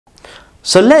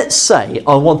So let's say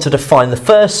I wanted to find the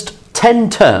first 10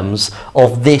 terms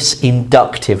of this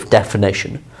inductive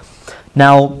definition.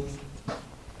 Now,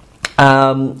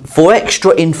 for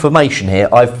extra information here,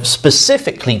 I've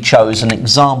specifically chosen an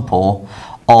example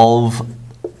of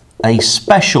a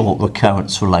special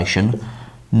recurrence relation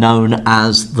known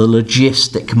as the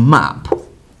logistic map.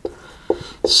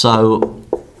 So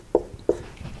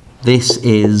this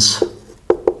is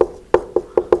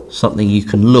something you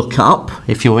can look up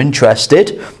if you're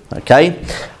interested, okay?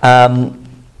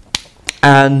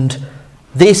 And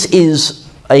this is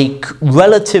a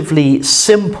relatively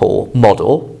simple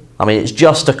model. I mean, it's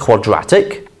just a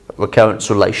quadratic recurrence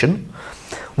relation,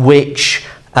 which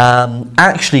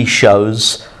actually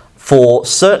shows for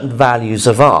certain values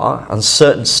of R and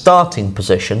certain starting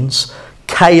positions,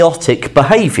 chaotic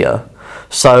behavior.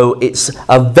 So it's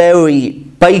a very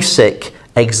basic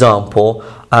example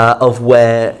of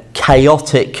where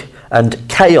chaotic and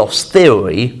chaos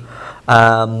theory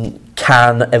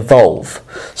can evolve.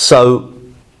 So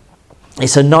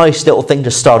it's a nice little thing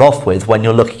to start off with when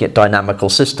you're looking at dynamical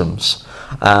systems.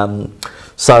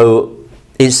 So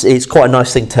it's quite a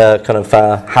nice thing to kind of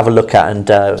have a look at and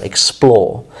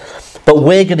explore. But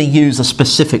we're going to use a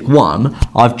specific one.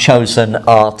 I've chosen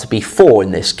R to be 4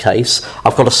 in this case.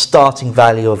 I've got a starting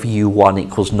value of U1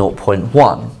 equals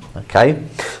 0.1. Okay,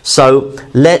 so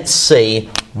let's see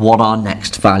what our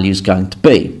next value is going to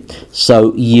be.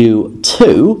 So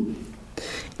U2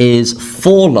 is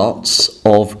 4 lots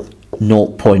of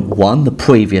 0.1, the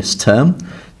previous term,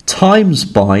 times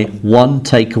by 1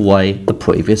 take away the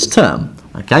previous term.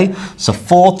 Okay, so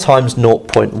 4 times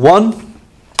 0.1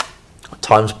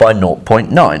 times by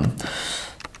 0.9,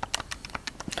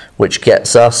 which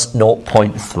gets us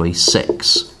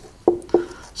 0.36.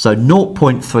 So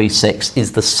 0.36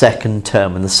 is the second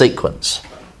term in the sequence.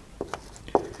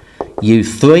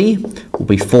 U3 will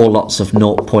be 4 lots of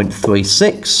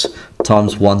 0.36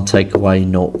 times 1 take away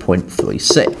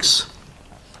 0.36.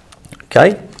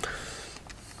 Okay?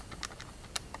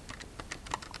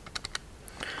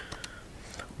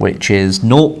 Which is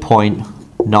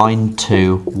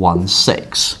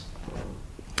 0.9216.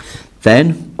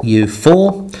 Then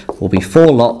U4 will be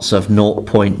 4 lots of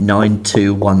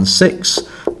 0.9216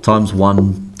 times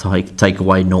 1 take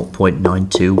away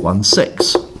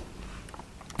 0.9216.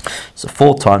 So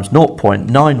 4 times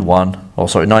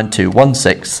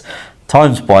 9216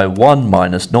 times by 1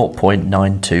 minus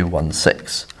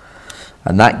 0.9216.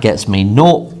 And that gets me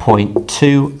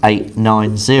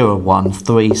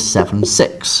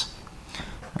 0.2890136.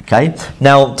 Okay,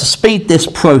 now to speed this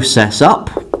process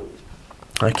up,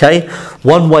 okay,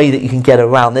 one way that you can get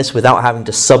around this without having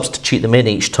to substitute them in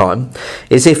each time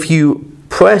is if you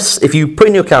put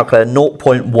in your calculator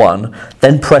 0.1,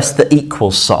 then press the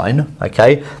equals sign,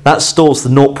 okay, that stores the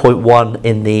 0.1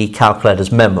 in the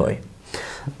calculator's memory.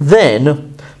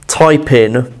 Then type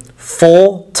in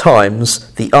 4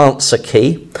 times the answer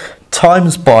key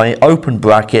times by open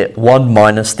bracket 1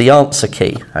 minus the answer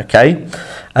key, okay,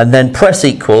 and then press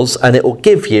equals and it will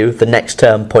give you the next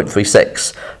term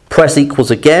 0.36. Press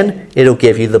equals again, it'll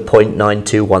give you the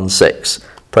 0.9216.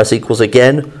 Press equals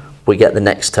again, we get the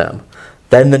next term.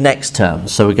 Then the next term,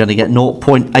 so we're going to get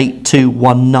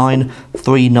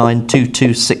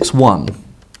 0.8219392261.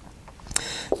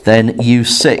 Then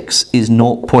U6 is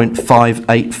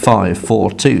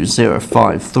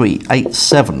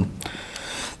 0.58542053887.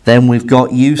 Then we've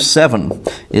got U7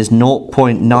 is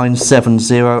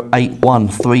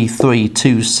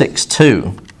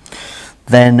 0.97081333262.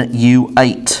 Then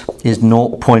U8 is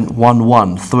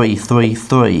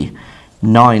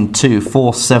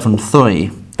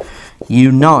 0.11333392473.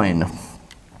 U9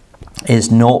 is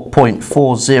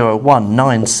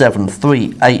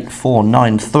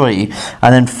 0.40197389493.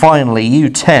 And then finally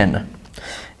U10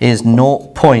 is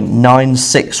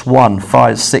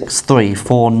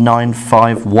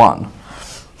 0.961563491.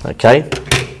 Okay?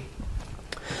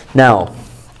 Now,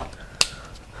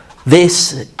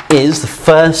 this is the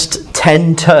first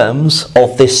 10 terms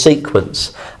of this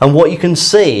sequence. And what you can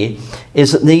see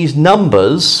is that these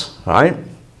numbers, right,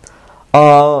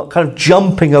 are kind of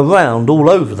jumping around all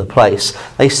over the place.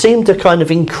 They seem to kind of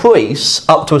increase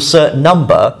up to a certain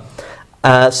number,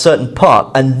 certain part,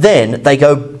 and then they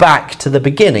go back to the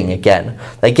beginning again.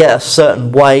 They get a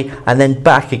certain way and then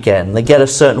back again. They get a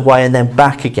certain way and then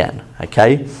back again.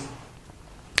 Okay?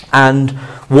 And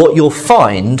what you'll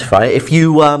find, right, if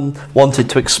you wanted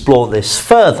to explore this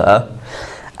further,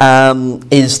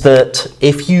 is that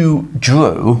if you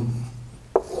drew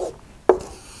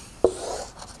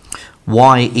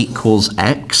y equals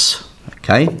x,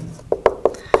 okay,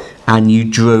 and you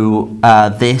drew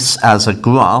this as a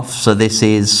graph, so this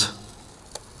is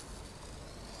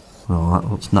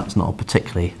well, that's not a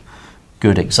particularly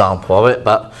good example of it,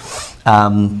 but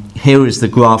here is the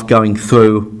graph going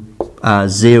through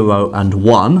 0 and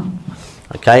 1.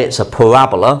 Okay, it's a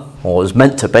parabola, or is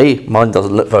meant to be. Mine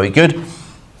doesn't look very good.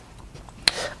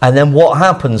 And then what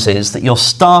happens is that you're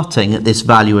starting at this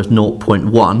value of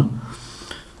 0.1.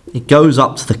 It goes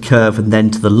up to the curve and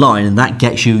then to the line, and that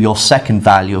gets you your second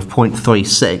value of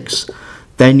 0.36.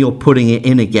 Then you're putting it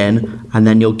in again, and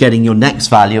then you're getting your next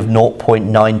value of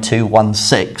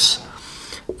 0.9216.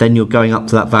 Then you're going up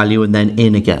to that value and then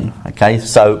in again. Okay,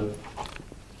 so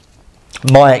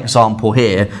my example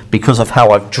here, because of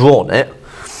how I've drawn it,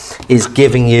 is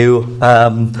giving you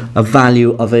a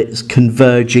value of it's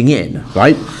converging in,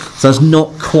 right? So it's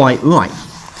not quite right.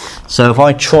 So if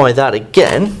I try that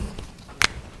again,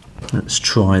 let's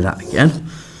try that again.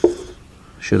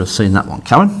 Should have seen that one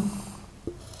coming.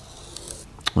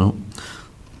 Well,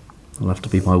 it'll have to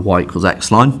be my y equals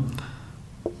x line.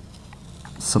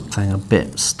 Something a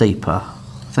bit steeper,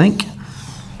 I think.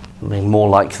 I mean, more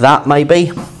like that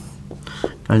maybe.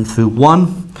 Going through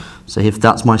 1. So if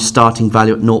that's my starting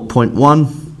value at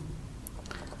 0.1,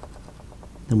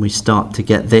 then we start to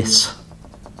get this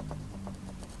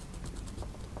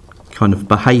kind of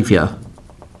behaviour.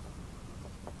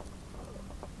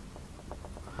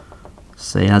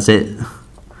 See, as it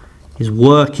is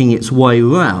working its way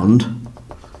around,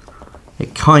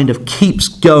 it kind of keeps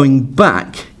going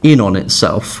back in on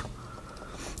itself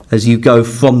as you go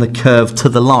from the curve to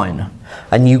the line,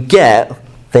 and you get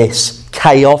this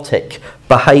chaotic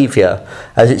behaviour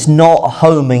as it's not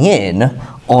homing in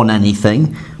on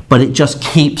anything, but it just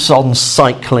keeps on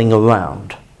cycling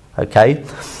around. Okay,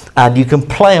 and you can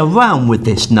play around with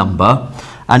this number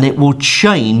and it will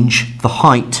change the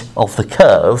height of the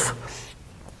curve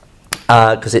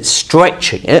because it's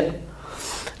stretching it,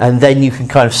 and then you can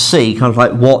kind of see kind of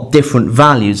like what different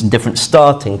values and different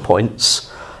starting points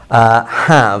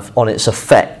have on its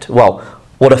effect. Well,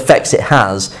 what effects it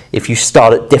has if you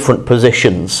start at different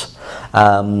positions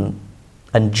and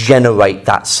generate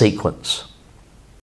that sequence.